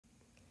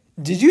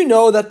Did you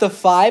know that the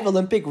 5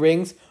 Olympic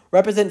rings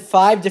represent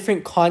 5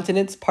 different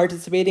continents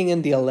participating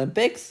in the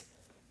Olympics?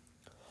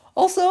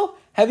 Also,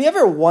 have you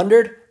ever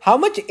wondered how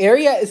much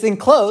area is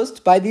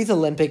enclosed by these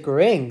Olympic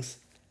rings?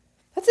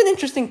 That's an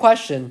interesting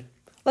question.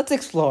 Let's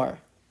explore.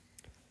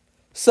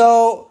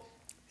 So,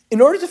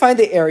 in order to find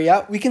the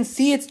area, we can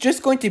see it's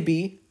just going to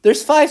be,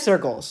 there's 5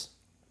 circles.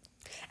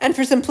 And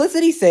for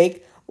simplicity's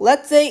sake,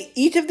 let's say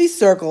each of these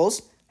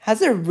circles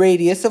has a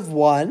radius of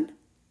 1,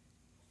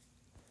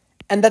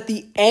 and that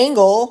the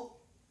angle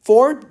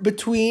formed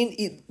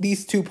between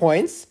these 2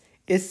 points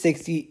is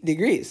 60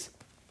 degrees.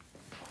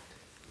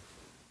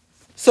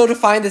 So to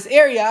find this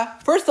area,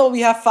 first of all,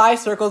 we have 5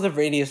 circles of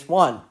radius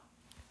 1.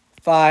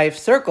 5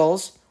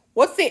 circles,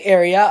 what's the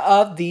area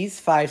of these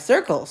 5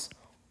 circles?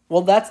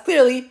 Well, that's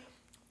clearly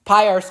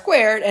pi r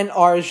squared, and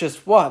r is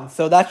just 1,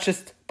 so that's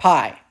just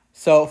pi.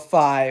 So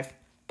 5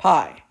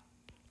 pi.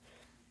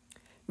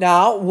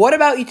 Now, what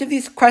about each of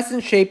these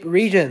crescent-shaped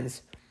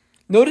regions?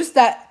 Notice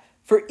that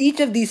for each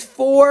of these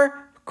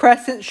 4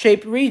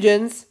 crescent-shaped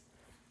regions,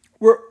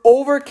 we're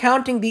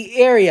overcounting the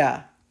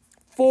area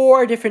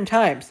 4 different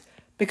times.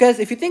 Because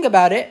if you think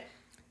about it,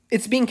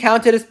 it's being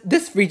counted as,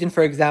 this region,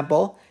 for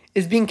example,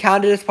 is being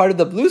counted as part of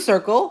the blue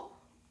circle,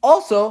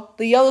 also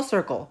the yellow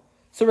circle.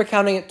 So we're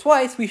counting it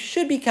twice. We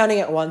should be counting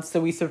it once, so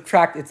we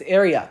subtract its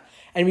area.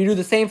 And we do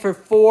the same for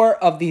 4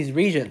 of these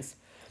regions.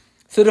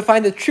 So to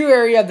find the true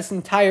area of this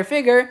entire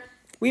figure,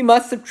 we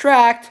must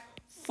subtract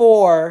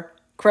 4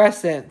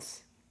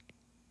 crescents.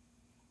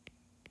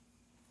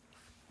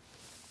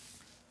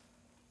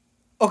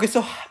 Okay,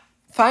 so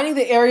finding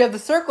the area of the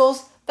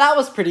circles, that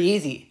was pretty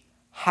easy.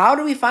 How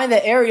do we find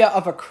the area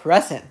of a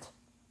crescent?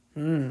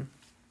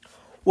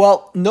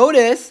 Well,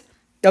 notice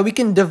that we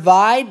can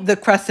divide the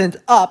crescent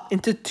up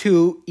into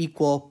 2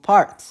 equal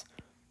parts.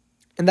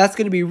 And that's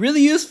going to be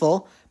really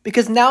useful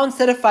because now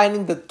instead of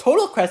finding the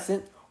total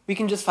crescent, we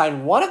can just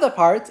find one of the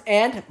parts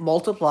and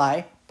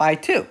multiply by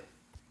 2.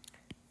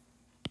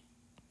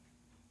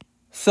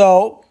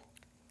 So,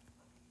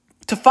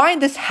 to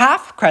find this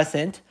half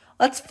crescent,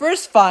 let's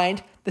first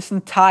find this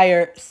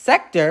entire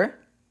sector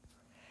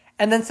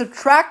and then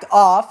subtract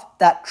off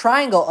that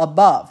triangle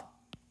above.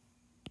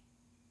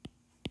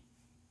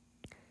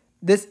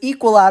 This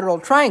equilateral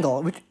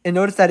triangle, and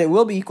notice that it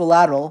will be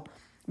equilateral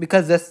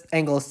because this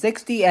angle is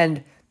 60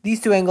 and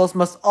these 2 angles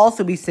must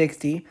also be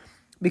 60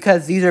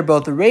 because these are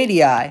both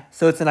radii,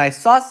 so it's an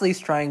isosceles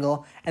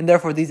triangle and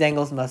therefore these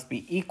angles must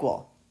be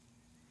equal.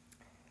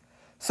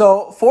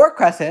 So 4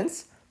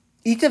 crescents,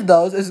 each of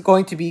those is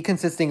going to be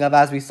consisting of,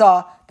 as we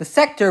saw, the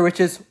sector, which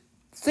is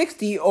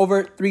 60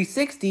 over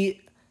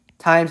 360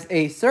 times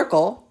a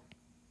circle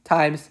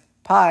times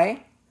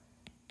pi,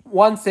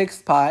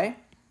 1/6 pi,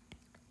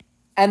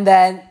 and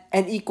then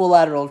an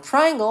equilateral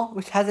triangle,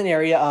 which has an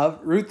area of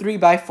root 3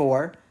 by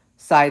 4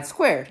 side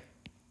squared,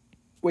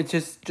 which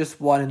is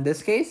just 1 in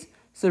this case,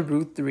 so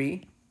root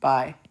 3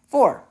 by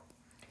 4.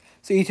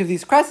 So each of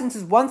these crescents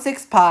is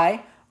 1/6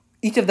 pi.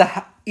 Each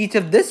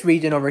of this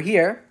region over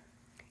here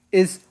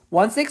is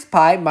 1/6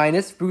 pi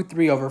minus root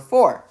 3 over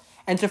 4.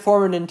 And to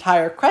form an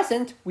entire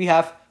crescent, we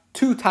have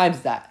 2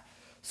 times that.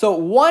 So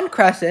 1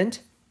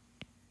 crescent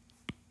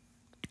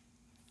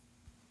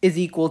is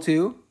equal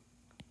to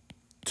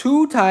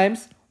 2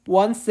 times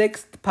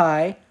 1/6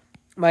 pi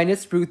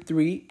minus root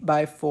 3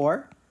 by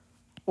 4,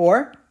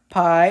 or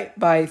pi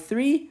by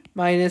 3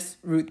 minus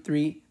root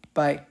 3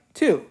 by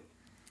 2.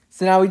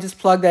 So now we just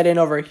plug that in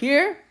over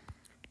here.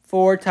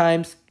 4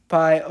 times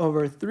pi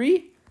over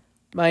 3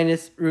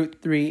 minus root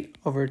 3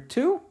 over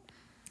 2.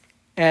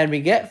 And we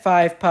get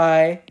 5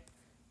 pi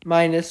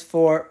minus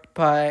 4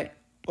 pi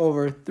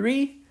over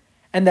 3.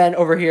 And then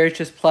over here it's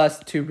just plus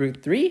 2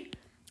 root 3.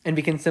 And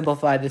we can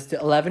simplify this to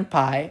 11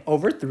 pi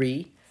over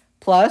 3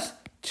 plus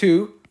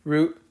 2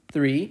 root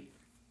 3.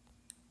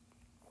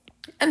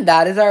 And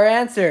that is our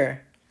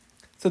answer.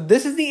 So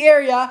this is the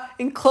area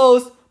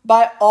enclosed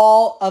by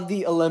all of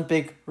the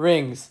Olympic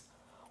rings.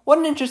 What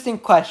an interesting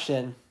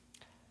question.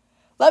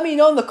 Let me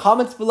know in the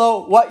comments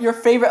below what your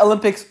favorite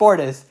Olympic sport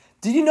is.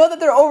 Did you know that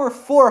there are over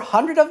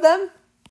 400 of them?